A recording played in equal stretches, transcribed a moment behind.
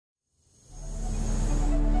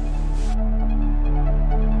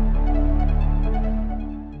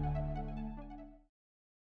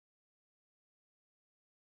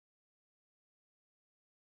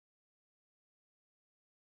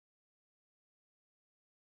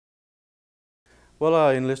Well,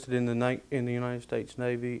 I enlisted in the United States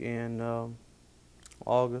Navy in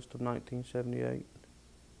August of 1978,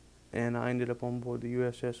 and I ended up on board the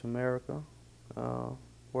USS America,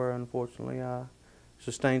 where unfortunately I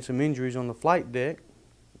sustained some injuries on the flight deck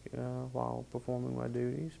while performing my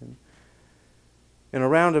duties. And in a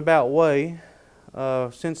roundabout way,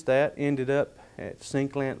 since that, ended up at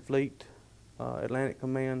𝗚𝗥𝗘𝗘𝗥 Fleet Atlantic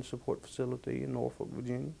Command Support Facility in Norfolk,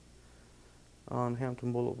 Virginia, on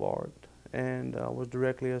Hampton Boulevard, and was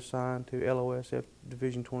directly assigned to LOSF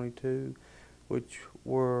Division 22, which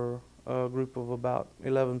were a group of about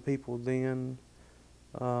 11 people then.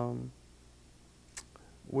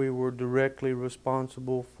 We were directly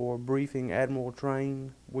responsible for briefing Admiral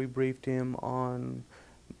Trane. We briefed him on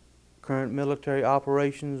current military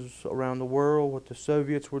operations around the world, what the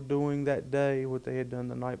Soviets were doing that day, what they had done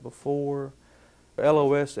the night before.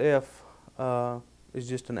 LOSF is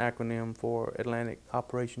just an acronym for Atlantic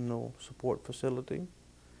Operational Support Facility,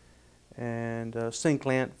 and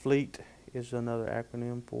𝗚𝗥𝗘𝗘𝗥 Fleet is another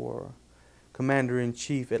acronym for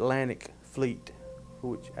Commander-in-Chief Atlantic Fleet,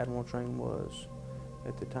 which Admiral Trane was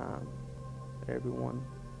at the time. Everyone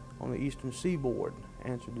on the eastern seaboard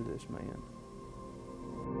answered to this man.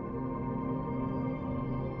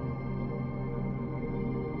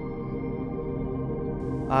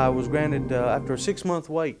 I was granted, after a 6-month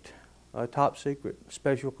wait, a top secret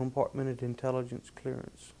special compartmented intelligence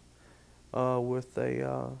clearance with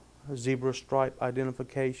a zebra stripe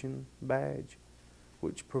identification badge,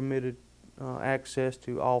 which permitted access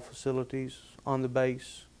to all facilities on the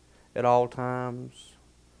base at all times.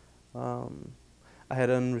 I had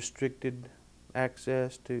unrestricted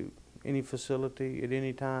access to any facility at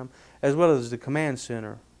any time, as well as the command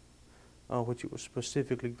center, which it was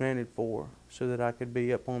specifically granted for, so that I could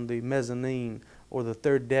be up on the mezzanine, or the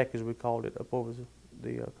third deck as we called it, up over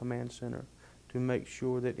the command center, to make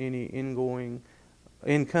sure that any incoming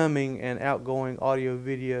and outgoing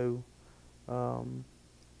audio-video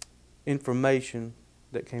information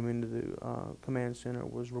that came into the command center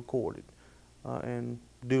was recorded and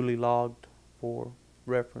duly logged for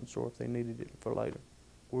reference, or if they needed it for later.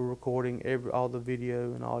 We're recording all the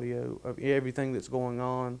video and audio of everything that's going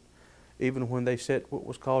on, even when they set what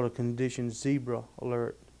was called a condition zebra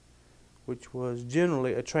alert, which was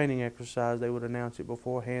generally a training exercise. They would announce it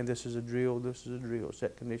beforehand: this is a drill, this is a drill,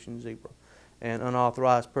 set condition zebra. And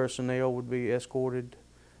unauthorized personnel would be escorted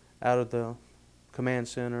out of the command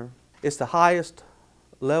center. It's the highest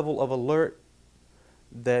level of alert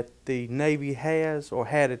that the Navy has, or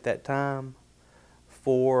had at that time,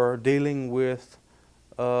 for dealing with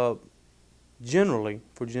generally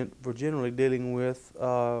dealing with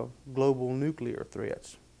global nuclear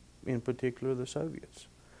threats, in particular the Soviets.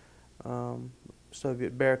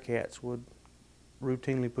 Soviet Bearcats would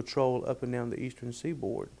routinely patrol up and down the eastern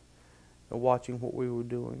seaboard, watching what we were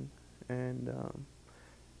doing, and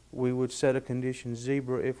we would set a condition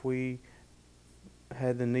zebra if we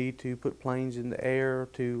had the need to put planes in the air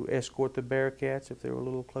to escort the Bearcats if they were a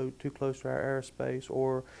little too close to our airspace,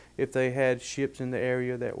 or if they had ships in the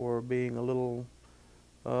area that were being a little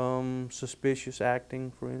suspicious acting,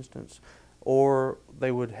 for instance. Or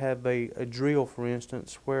they would have a drill, for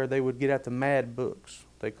instance, where they would get out the mad books,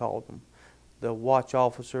 they called them. The watch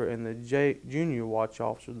officer and the junior watch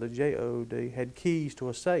officer, the JOD, had keys to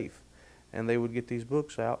a safe, and they would get these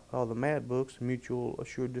books out, called the mad books, Mutual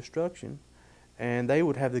Assured Destruction, and they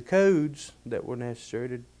would have the codes that were necessary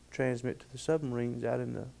to transmit to the submarines out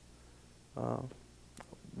in the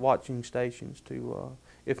watching stations to,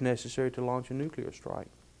 if necessary, to launch a nuclear strike.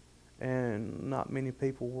 And not many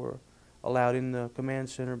people were allowed in the command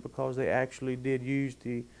center because they actually did use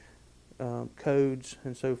the codes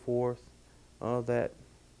and so forth that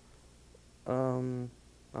I'm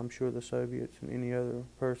sure the Soviets and any other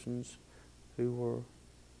persons who were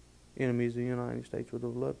enemies of the United States would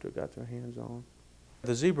have loved to have got their hands on.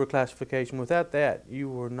 The zebra classification, without that, you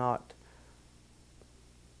were not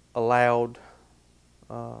allowed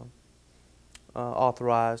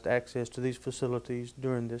authorized access to these facilities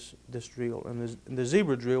during this drill. And the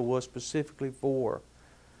zebra drill was specifically for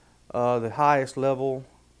the highest level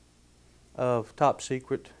of top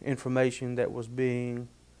secret information that was being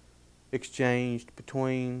exchanged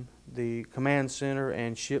between the command center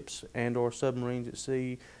and ships and or submarines at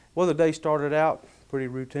sea. Well, the day started out pretty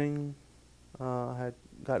routine. I had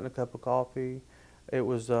gotten a cup of coffee. It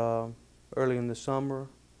was early in the summer,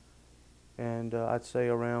 and I'd say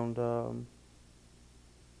around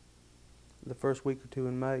the first week or two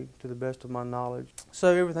in May, to the best of my knowledge.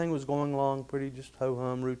 So everything was going along pretty just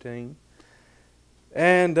ho-hum routine.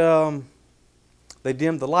 And they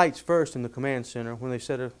dimmed the lights first in the command center when they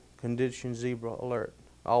set a condition zebra alert.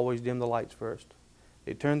 Always dim the lights first.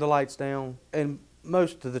 It turned the lights down, and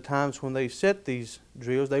most of the times when they set these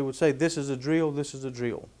drills, they would say, this is a drill, this is a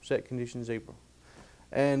drill, set condition zebra.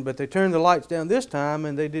 But they turned the lights down this time,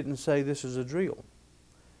 and they didn't say this is a drill.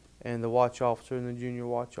 And the watch officer and the junior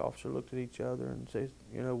watch officer looked at each other and said,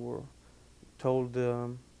 were told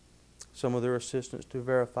some of their assistants to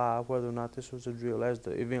verify whether or not this was a drill as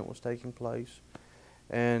the event was taking place.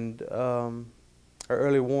 And our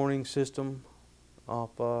early warning system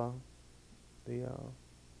of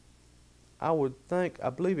I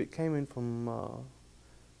believe it came in from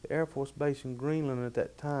the Air Force Base in Greenland at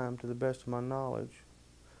that time, to the best of my knowledge,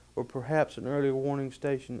 or perhaps an early warning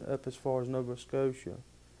station up as far as Nova Scotia,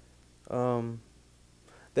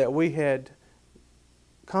 that we had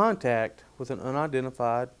contact with an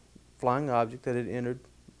unidentified flying object that had entered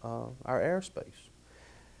our airspace.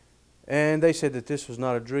 And they said that this was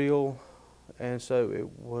not a drill, and so it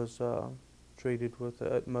was treated with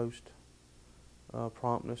the utmost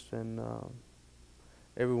promptness, and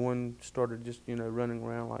everyone started just running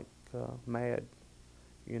around like mad,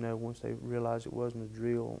 once they realized it wasn't a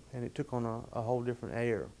drill, and it took on a whole different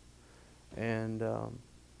air. And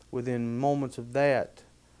within moments of that,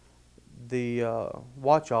 the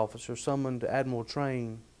watch officer summoned Admiral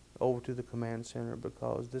Trane over to the command center,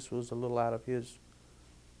 because this was a little out of his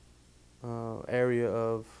area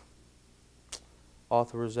of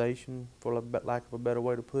authorization, for lack of a better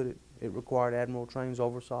way to put it. It required Admiral Trane's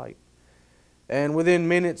oversight. And within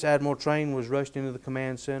minutes, Admiral Trane was rushed into the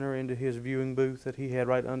command center, into his viewing booth that he had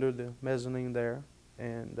right under the mezzanine there.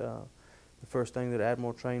 And the first thing that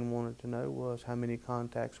Admiral Trane wanted to know was how many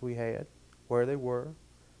contacts we had, where they were,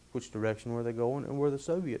 which direction were they going, and were the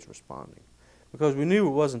Soviets responding. Because we knew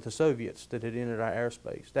it wasn't the Soviets that had entered our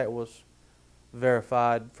airspace. That was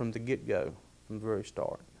verified from the get-go, from the very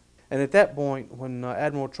start. And at that point, when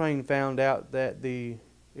Admiral Trane found out that it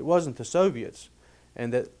wasn't the Soviets,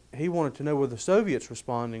 and that he wanted to know were the Soviets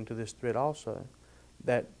responding to this threat also,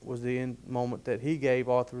 that was the moment that he gave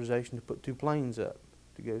authorization to put 2 planes up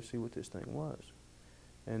to go see what this thing was.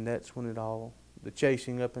 And that's when the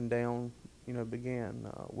chasing up and down, began.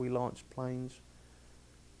 We launched planes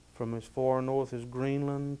from as far north as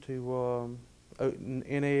Greenland to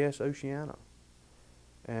NAS Oceania.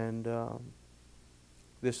 And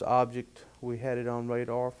this object, we had it on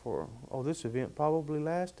radar for, this event probably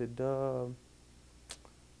lasted,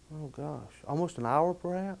 almost an hour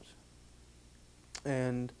perhaps.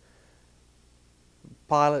 And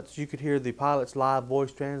pilots, you could hear the pilots' live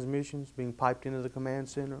voice transmissions being piped into the command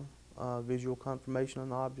center, visual confirmation on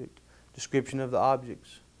the object, description of the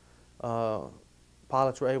objects.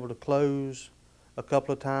 Pilots were able to close a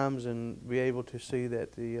couple of times and be able to see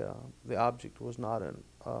that the object was not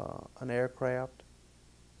an aircraft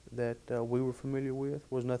that we were familiar with,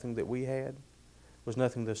 was nothing that we had, was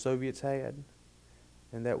nothing the Soviets had,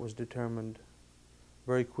 and that was determined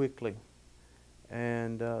very quickly.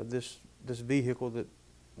 And this vehicle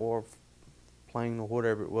or plane or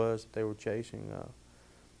whatever it was that they were chasing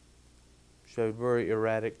showed very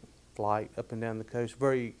erratic flight up and down the coast,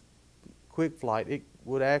 very quick flight. It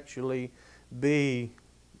would actually be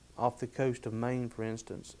off the coast of Maine, for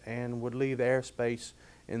instance, and would leave the airspace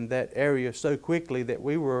in that area so quickly that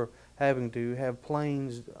we were having to have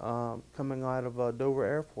planes coming out of Dover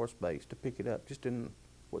Air Force Base to pick it up, just in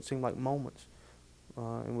what seemed like moments.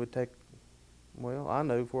 It would take, I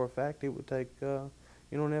know for a fact it would take, an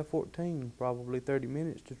F-14 probably 30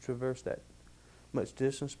 minutes to traverse that much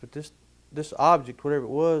distance. But this object, whatever it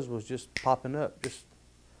was just popping up. Just,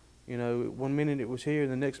 1 minute it was here,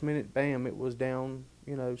 and the next minute, bam, it was down,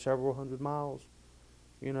 several hundred miles,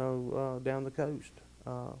 down the coast,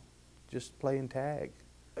 just playing tag.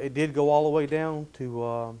 It did go all the way down to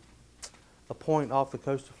a point off the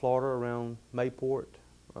coast of Florida around Mayport,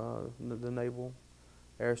 the naval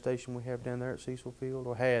air station we have down there at Cecil Field,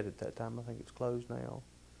 or had at that time. I think it's closed now.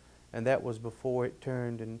 And that was before it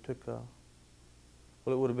turned and took it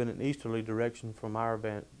would have been an easterly direction from our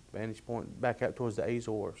vantage point back out towards the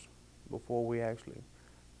Azores before we actually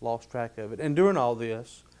lost track of it. And during all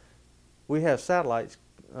this, we have satellites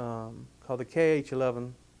called the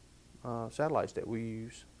KH-11 satellites that we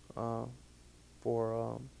use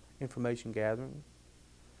for information gathering.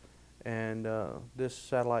 And this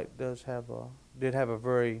satellite did have a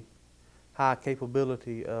very high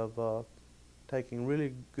capability of taking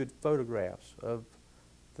really good photographs of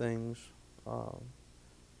things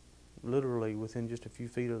literally within just a few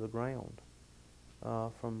feet of the ground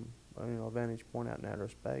from a vantage point out in outer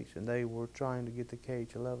space. And they were trying to get the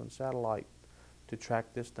KH-11 satellite to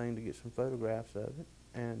track this thing to get some photographs of it.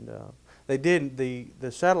 And they did.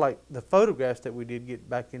 The satellite, the photographs that we did get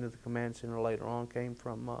back into the command center later on came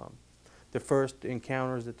from the first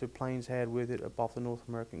encounters that the planes had with it up off the North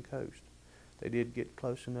American coast. They did get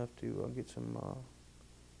close enough to get some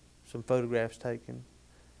photographs taken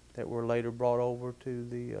that were later brought over to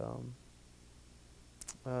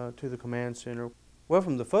the command center. Well,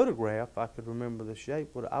 from the photograph, I could remember the shape.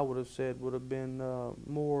 What I would have said would have been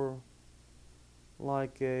more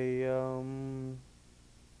like a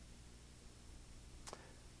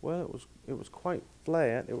well, it was quite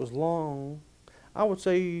flat. It was long. I would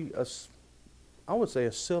say a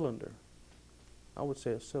cylinder. I would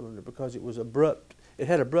say a cylinder because it was abrupt. It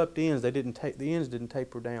had abrupt ends. The ends didn't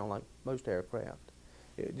taper down like most aircraft.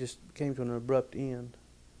 It just came to an abrupt end,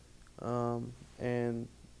 and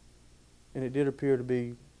it did appear to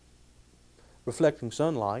be reflecting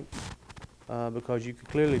sunlight because you could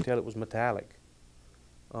clearly tell it was metallic,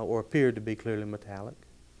 or appeared to be clearly metallic.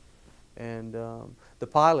 And the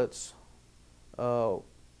pilots,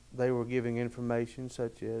 they were giving information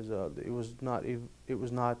such as it was not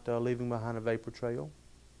leaving behind a vapor trail,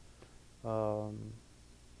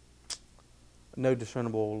 no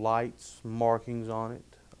discernible lights, markings on it,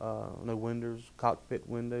 no windows, cockpit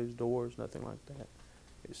windows, doors, nothing like that.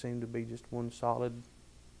 It seemed to be just one solid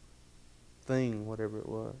thing, whatever it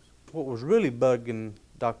was. What was really bugging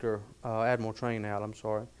Admiral Trane out, I'm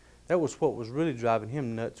sorry, that was what was really driving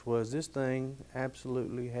him nuts, was this thing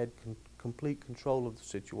absolutely had complete control of the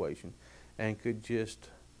situation and could just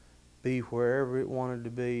be wherever it wanted to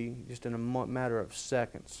be just in a matter of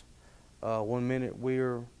seconds. One minute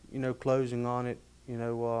we're, closing on it,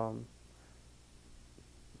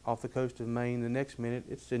 off the coast of Maine. The next minute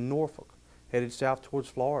it's in Norfolk, headed south towards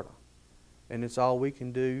Florida. And it's all we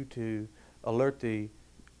can do to alert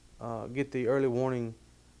get the early warning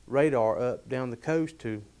radar up down the coast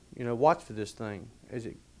to, watch for this thing as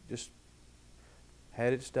it just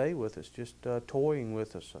had it stay with us, just toying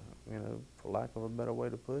with us, for lack of a better way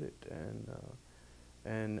to put it.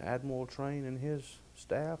 And Admiral Trane and his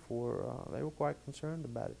staff they were quite concerned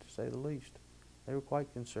about it, to say the least. They were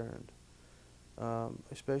quite concerned,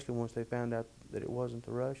 especially once they found out that it wasn't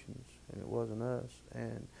the Russians and it wasn't us.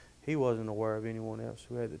 And he wasn't aware of anyone else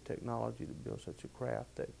who had the technology to build such a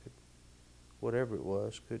craft that could, whatever it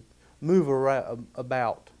was, could move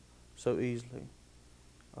about so easily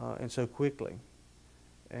and so quickly.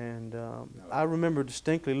 And I remember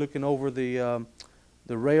distinctly looking over the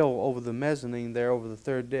rail over the mezzanine there, over the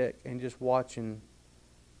third deck, and just watching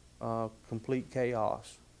complete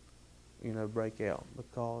chaos, break out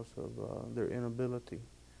because of their inability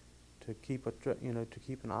to keep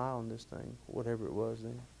an eye on this thing, whatever it was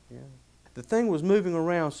then. Yeah. The thing was moving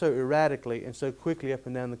around so erratically and so quickly up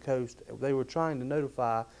and down the coast. They were trying to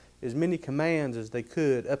notify as many commands as they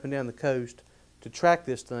could up and down the coast to track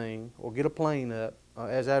this thing or get a plane up.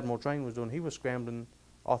 As Admiral Trane was doing, he was scrambling,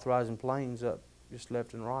 authorizing planes up just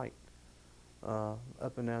left and right,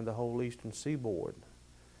 up and down the whole eastern seaboard,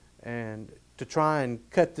 and to try and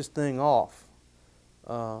cut this thing off,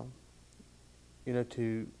 to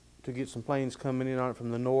get some planes coming in on it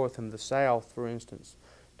from the north and the south, for instance,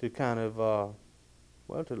 to kind of,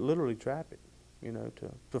 to literally trap it,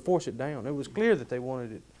 to force it down. It was clear that they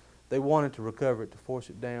wanted to recover it, to force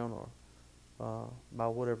it down, or by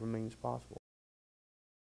whatever means possible.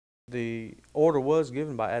 The order was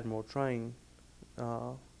given by Admiral Trane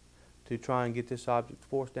to try and get this object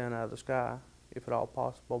forced down out of the sky, if at all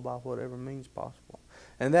possible, by whatever means possible.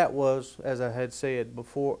 And that was, as I had said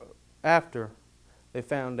before, after they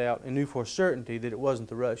found out and knew for certainty that it wasn't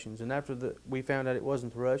the Russians. And after we found out it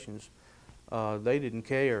wasn't the Russians, they didn't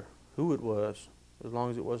care who it was, as long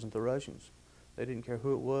as it wasn't the Russians. They didn't care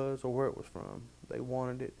who it was or where it was from. They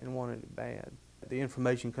wanted it, and wanted it bad. The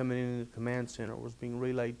information coming into the command center was being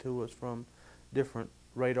relayed to us from different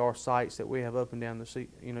radar sites that we have up and down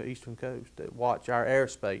the eastern coast that watch our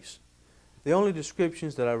airspace. The only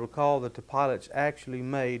descriptions that I recall that the pilots actually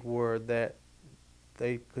made were that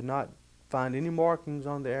they could not find any markings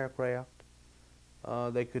on the aircraft.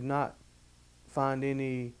 They could not find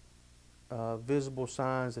any visible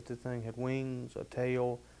signs that the thing had wings, a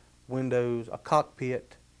tail, windows, a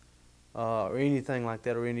cockpit, or anything like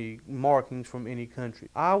that, or any markings from any country.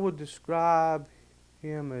 I would describe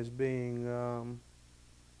him as being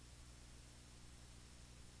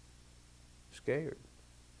scared.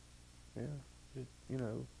 Yeah, just,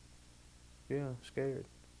 yeah, scared.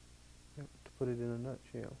 Yep, to put it in a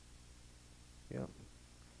nutshell. Yep.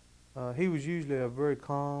 He was usually a very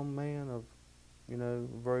calm man of,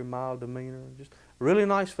 very mild demeanor, just a really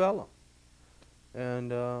nice fellow.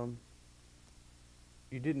 And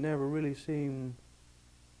you didn't ever really see him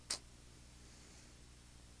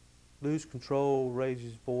lose control, raise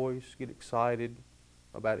his voice, get excited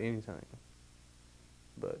about anything.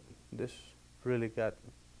 But this really got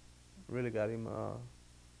him,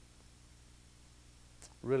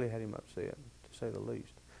 really had him upset, to say the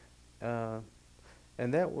least.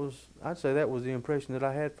 And that was, I'd say that was the impression that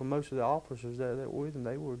I had from most of the officers that were with him.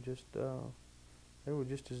 They were just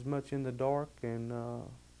as much in the dark and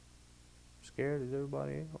scared as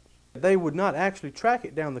everybody else. They would not actually track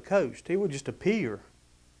it down the coast. It would just appear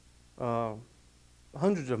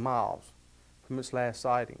hundreds of miles from its last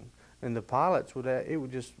sighting. And the pilots would, it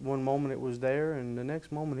would just, one moment it was there and the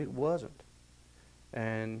next moment it wasn't.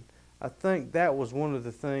 And I think that was one of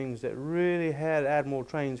the things that really had Admiral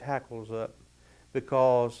Trane's hackles up,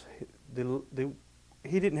 because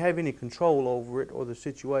he didn't have any control over it or the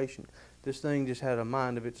situation. This thing just had a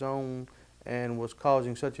mind of its own and was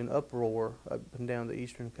causing such an uproar up and down the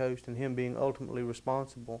eastern coast, and him being ultimately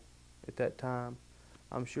responsible at that time,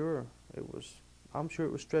 I'm sure it was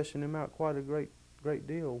stressing him out quite a great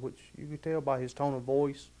deal, which you could tell by his tone of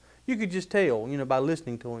voice. You could just tell, you know, by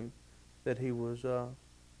listening to him, that he was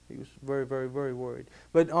very, very, very worried.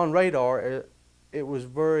 But on radar, it was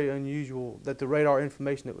very unusual that the radar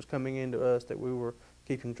information that was coming into us that we were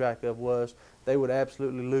keeping track of was they would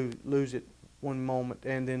absolutely lose it one moment,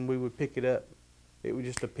 and then we would pick it up. It would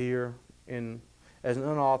just appear as an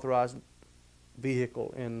unauthorized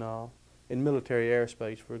vehicle in military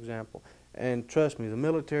airspace, for example. And trust me, the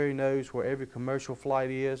military knows where every commercial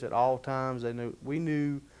flight is at all times. We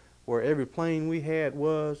knew where every plane we had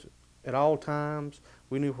was at all times.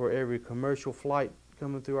 We knew where every commercial flight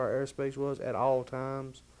coming through our airspace was at all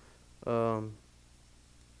times. There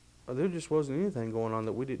just wasn't anything going on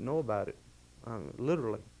that we didn't know about it.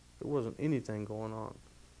 Literally, there wasn't anything going on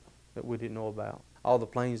that we didn't know about. All the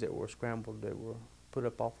planes that were scrambled, that were put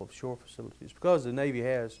up off of shore facilities, because the Navy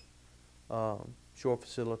has shore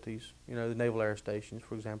facilities, you know, the Naval Air Stations,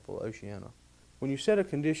 for example, Oceana. When you set a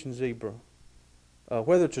condition zebra,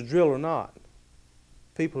 whether it's a drill or not,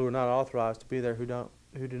 people who are not authorized to be there who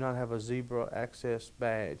do not have a zebra access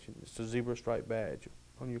badge, it's a zebra stripe badge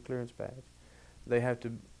on your clearance badge, they have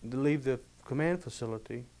to leave the command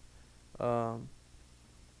facility, and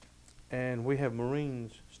we have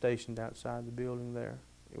Marines stationed outside the building there,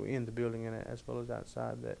 in the building and as well as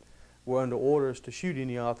outside, that were under orders to shoot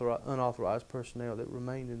any unauthorized personnel that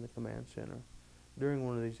remained in the command center during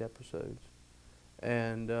one of these episodes.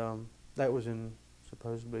 And that was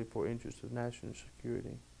supposedly for interests of national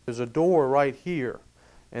security. There's a door right here,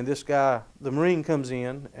 and this guy, the Marine, comes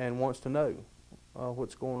in and wants to know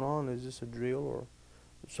what's going on. Is this a drill or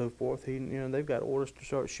so forth? They've got orders to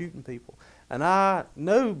start shooting people. And I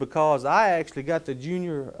know, because I actually got the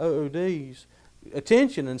junior OOD's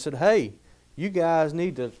attention and said, hey, you guys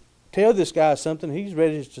need to tell this guy something. He's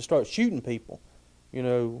ready to start shooting people, you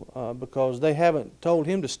know, because they haven't told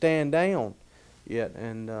him to stand down yet,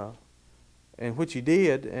 and which he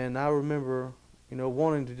did. And I remember, you know,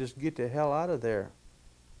 wanting to just get the hell out of there,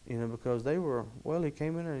 you know, because they were, well, he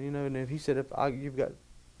came in and, you know, and if he said, you've got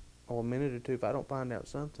a minute or two if I don't find out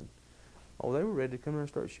something. Oh, they were ready to come in and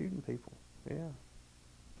start shooting people. Yeah,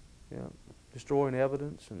 destroying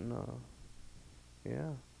evidence, and yeah.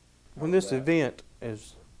 When this event,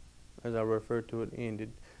 as I referred to it,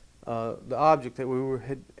 ended, the object that we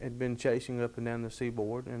had been chasing up and down the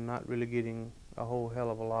seaboard and not really getting a whole hell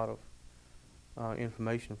of a lot of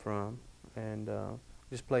information from, and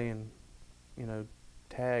just playing, you know,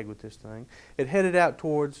 tag with this thing, it headed out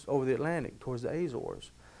over the Atlantic, towards the Azores.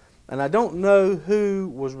 And I don't know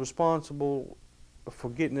who was responsible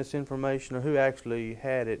for getting this information, or who actually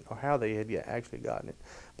had it, or how they had actually gotten it.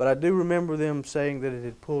 But I do remember them saying that it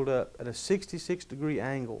had pulled up at a 66-degree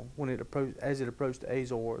angle when as it approached the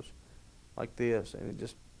Azores, like this, and it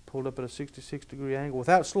just pulled up at a 66-degree angle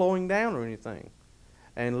without slowing down or anything,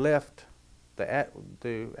 and left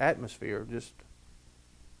the atmosphere, just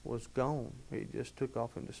was gone. It just took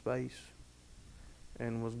off into space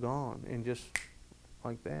and was gone, and just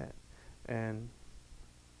like that. And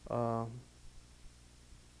I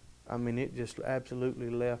mean, it just absolutely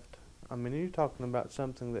left. I mean, you're talking about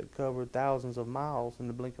something that covered thousands of miles in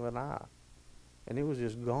the blink of an eye, and it was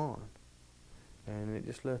just gone. And it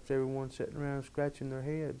just left everyone sitting around scratching their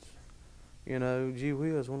heads. You know, gee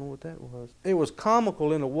whiz, I wonder what that was. It was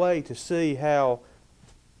comical in a way to see how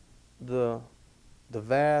the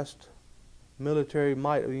vast military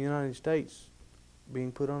might of the United States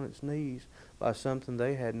being put on its knees by something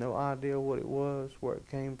they had no idea what it was, where it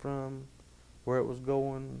came from, where it was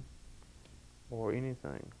going, or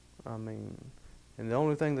anything. I mean, and the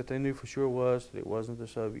only thing that they knew for sure was that it wasn't the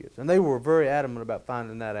Soviets. And they were very adamant about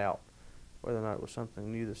finding that out, whether or not it was something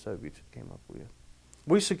new the Soviets had came up with.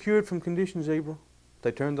 We secured from condition zebra.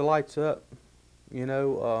 They turned the lights up. You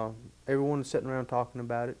know, Everyone is sitting around talking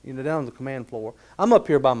about it. You know, down on the command floor. I'm up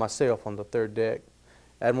here by myself on the third deck.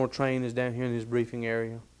 Admiral Trane is down here in his briefing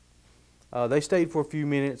area. They stayed for a few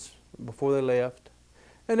minutes before they left.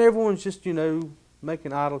 And everyone's just, you know,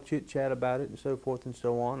 making idle chit-chat about it and so forth and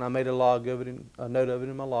so on. I made a log of it, a note of it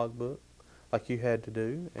in my logbook, like you had to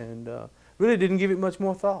do, and really didn't give it much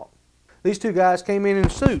more thought. These two guys came in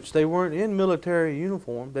suits. They weren't in military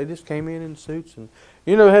uniform. They just came in suits and,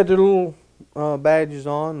 you know, had their little badges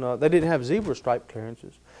on. They didn't have zebra stripe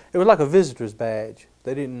clearances. It was like a visitor's badge.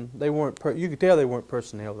 They weren't, you could tell they weren't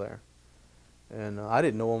personnel there. And I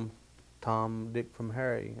didn't know them, Tom, Dick from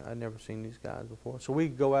Harry. I'd never seen these guys before. So we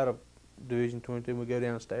go out of Division 22 and we go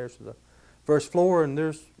downstairs to the first floor, and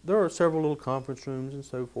there are several little conference rooms and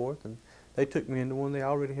so forth, and they took me into one they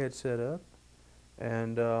already had set up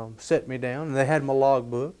and set me down, and they had my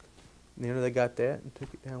logbook. You know, they got that and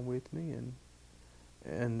took it down with me,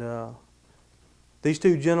 and these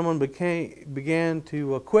two gentlemen began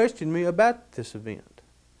to question me about this event.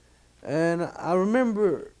 And I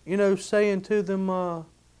remember, you know, saying to them,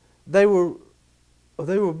 they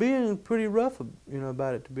were being pretty rough, you know,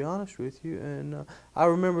 about it, to be honest with you. And I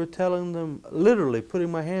remember telling them, literally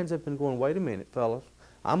putting my hands up and going, "Wait a minute, fellas,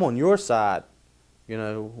 I'm on your side." You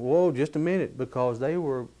know, whoa, just a minute, because they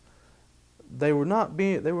were not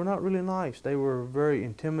really nice. They were very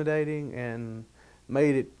intimidating and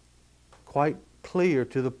made it quite clear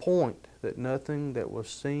to the point that nothing that was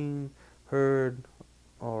seen, heard,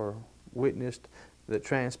 or witnessed that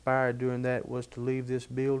transpired during that was to leave this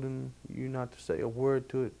building. You not to say a word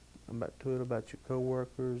to it about your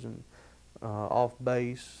coworkers and off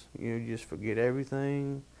base. You know, just forget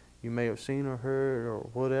everything you may have seen or heard or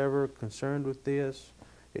whatever concerned with this.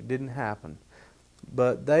 It didn't happen.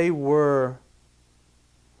 But they were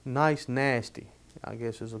nice nasty, I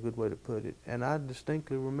guess is a good way to put it. And I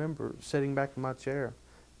distinctly remember sitting back in my chair,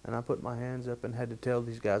 and I put my hands up and had to tell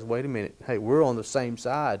these guys, "Wait a minute, hey, we're on the same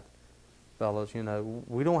side, fellas. You know,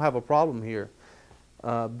 we don't have a problem here,"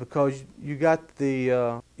 because you got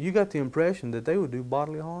the impression that they would do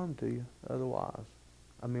bodily harm to you otherwise.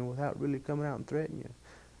 I mean, without really coming out and threatening you.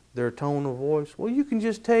 Their tone of voice, well, you can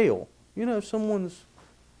just tell. You know, someone's,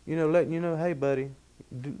 you know, letting you know, "Hey, buddy,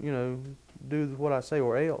 do what I say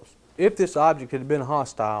or else." If this object had been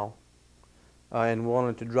hostile and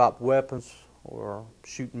wanted to drop weapons or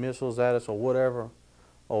shoot missiles at us or whatever,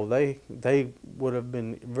 oh, they would have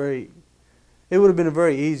been it would have been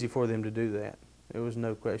very easy for them to do that. There was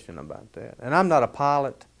no question about that. And I'm not a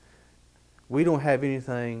pilot. We don't have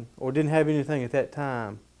anything, or didn't have anything at that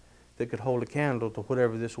time, that could hold a candle to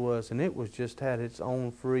whatever this was, and it was just had its own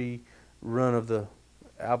free run of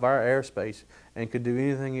our airspace and could do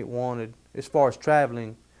anything it wanted as far as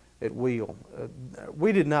traveling at will.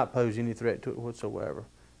 We did not pose any threat to it whatsoever.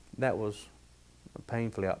 That was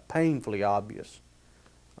painfully obvious,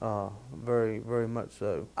 very, very much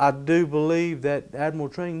so. I do believe that Admiral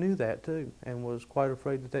Trane knew that too, and was quite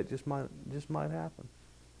afraid that just might happen.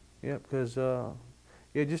 Yeah, because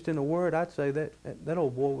yeah, just in a word, I'd say that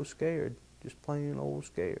old boy was scared, just plain old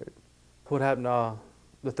scared. What happened to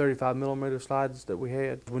the 35mm slides that we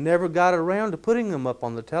had? We never got around to putting them up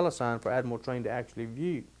on the telesign for Admiral Trane to actually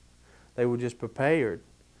view. They were just prepared.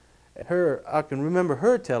 I can remember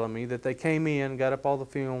her telling me that they came in, got up all the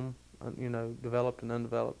film, you know, developed and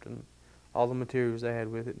undeveloped, and all the materials they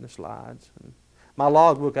had with it, and the slides. And my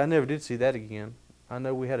logbook, I never did see that again. I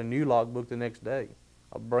know we had a new logbook the next day,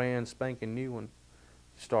 a brand spanking new one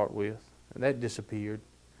to start with, and that disappeared.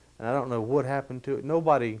 And I don't know what happened to it.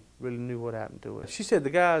 Nobody really knew what happened to it. She said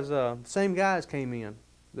the same guys came in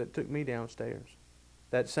that took me downstairs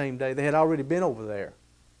that same day. They had already been over there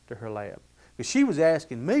to her lab. Because she was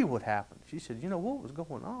asking me what happened. She said, you know, what was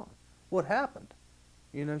going on? What happened?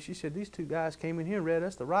 You know, she said, these two guys came in here and read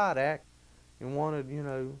us the riot act and wanted, you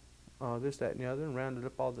know, this, that, and the other, and rounded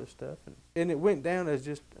up all this stuff. And it went down as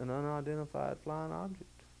just an unidentified flying object.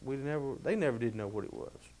 They never did know what it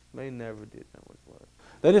was. They never did know what it was.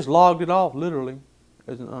 They just logged it off, literally,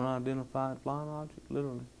 as an unidentified flying object,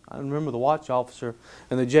 literally. I remember the watch officer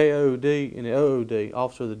and the JOD and the OOD,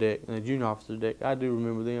 officer of the deck, and the junior officer of the deck. I do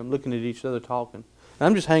remember them looking at each other talking. And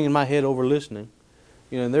I'm just hanging my head over listening.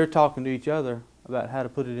 You know, and they're talking to each other about how to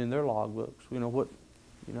put it in their logbooks. You know,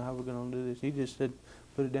 how we're going to do this. He just said,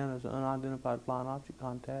 put it down as an unidentified flying object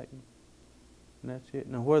contact. And that's it.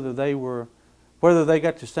 Now, whether they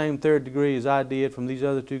got the same third degree as I did from these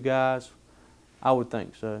other two guys, I would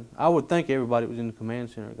think so. I would think everybody that was in the command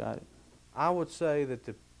center got it. I would say that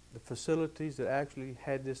the facilities that actually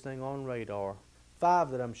had this thing on radar,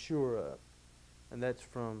 5 that I'm sure of, and that's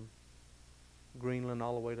from Greenland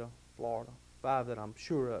all the way to Florida. 5 that I'm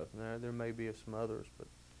sure of. There may be some others, but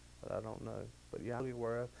but I don't know. But yeah, I'm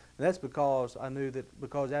aware of. And that's because I knew that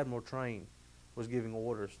because Admiral Trane was giving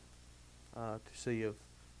orders to see if,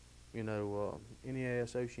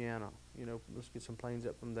 NEAS Oceana, let's get some planes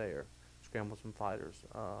up from there, scramble some fighters.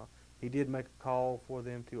 He did make a call for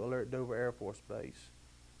them to alert Dover Air Force Base,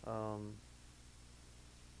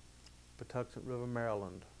 Patuxent River,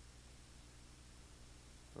 Maryland,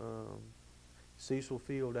 Cecil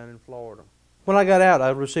Field down in Florida. When I got out,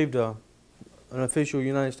 I received an official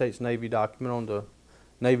United States Navy document on the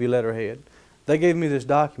Navy letterhead. They gave me this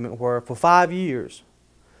document where for 5 years,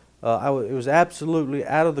 it was absolutely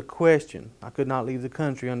out of the question. I could not leave the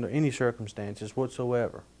country under any circumstances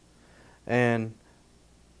whatsoever. And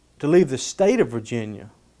to leave the state of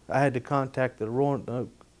Virginia, I had to contact the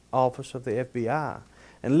Roanoke office of the FBI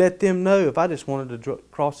and let them know if I just wanted to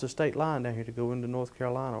cross the state line down here to go into North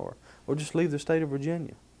Carolina or just leave the state of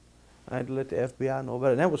Virginia. I had to let the FBI know about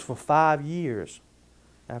it. And that was for 5 years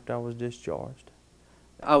after I was discharged.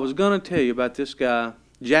 I was going to tell you about this guy.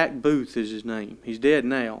 Jack Booth is his name. He's dead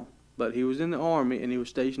now, but he was in the Army and he was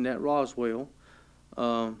stationed at Roswell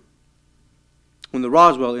when the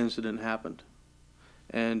Roswell incident happened.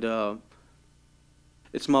 And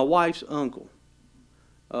it's my wife's uncle,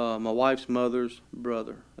 my wife's mother's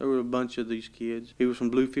brother. There were a bunch of these kids. He was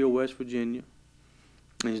from Bluefield, West Virginia,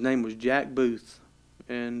 and his name was Jack Booth.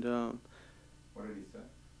 And what did he say?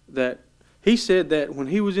 That he said that when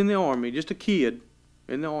he was in the Army, just a kid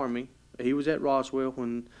in the Army, he was at Roswell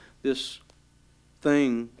when this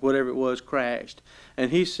thing, whatever it was, crashed.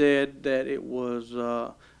 And he said that it was,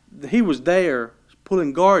 he was there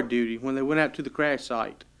pulling guard duty when they went out to the crash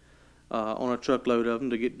site on a truckload of them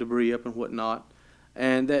to get debris up and whatnot.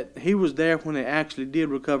 And that he was there when they actually did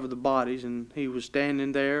recover the bodies, and he was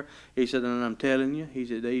standing there. He said, and I'm telling you, he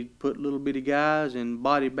said they put little bitty guys in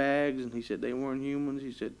body bags, and he said they weren't humans.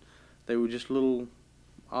 He said they were just little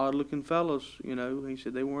odd-looking fellows, He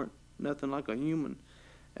said they weren't nothing like a human.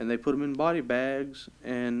 And they put them in body bags,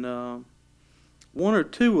 and 1 or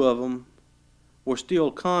 2 of them were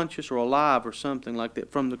still conscious or alive or something like that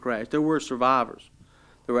from the crash. There were survivors.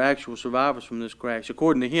 There were actual survivors from this crash,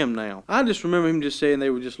 according to him now. I just remember him just saying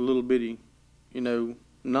they were just little bitty,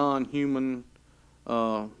 non-human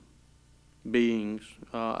beings.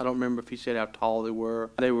 I don't remember if he said how tall they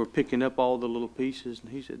were. They were picking up all the little pieces,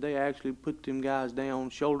 and he said they actually put them guys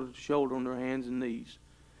down shoulder to shoulder on their hands and knees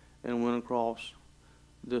and went across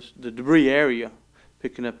the debris area,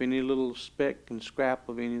 picking up any little speck and scrap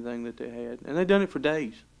of anything that they had. And they'd done it for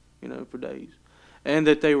days, for days. And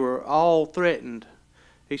that they were all threatened.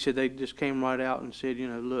 He said they just came right out and said,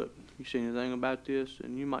 look, you see anything about this,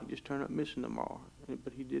 and you might just turn up missing tomorrow.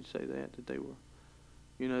 But he did say that they were,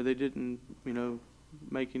 they didn't,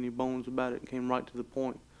 make any bones about it, and came right to the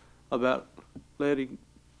point about letting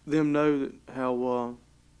them know that how,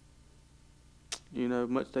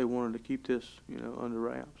 much they wanted to keep this, under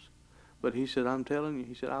wraps. But he said, I'm telling you,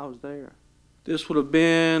 he said, I was there. This would have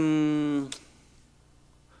been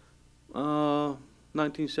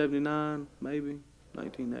 1979, maybe.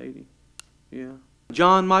 1980, yeah.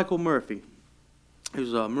 John Michael Murphy. He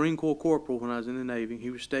was a Marine Corps corporal when I was in the Navy. He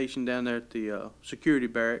was stationed down there at the security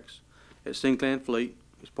barracks at Sinclair Fleet.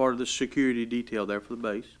 He was part of the security detail there for the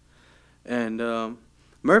base. And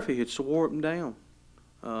Murphy had swore him down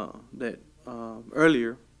that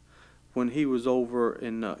earlier, when he was over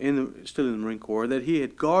still in the Marine Corps, that he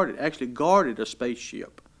had actually guarded a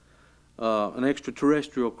spaceship, an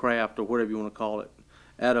extraterrestrial craft or whatever you want to call it,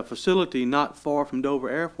 at a facility not far from Dover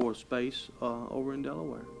Air Force Base over in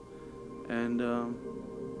Delaware. And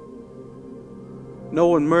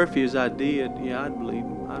knowing Murphy as I did, yeah, I'd believe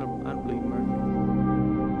Murphy.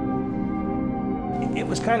 It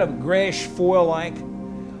was kind of grayish foil-like,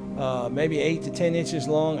 maybe 8 to 10 inches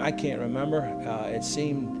long. I can't remember. It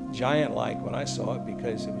seemed giant-like when I saw it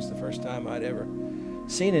because it was the first time I'd ever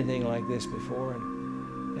seen anything like this before.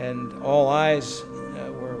 And all eyes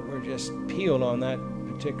were just peeled on that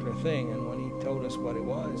particular thing, and when he told us what it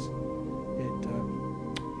was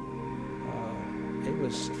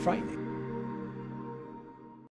frightening.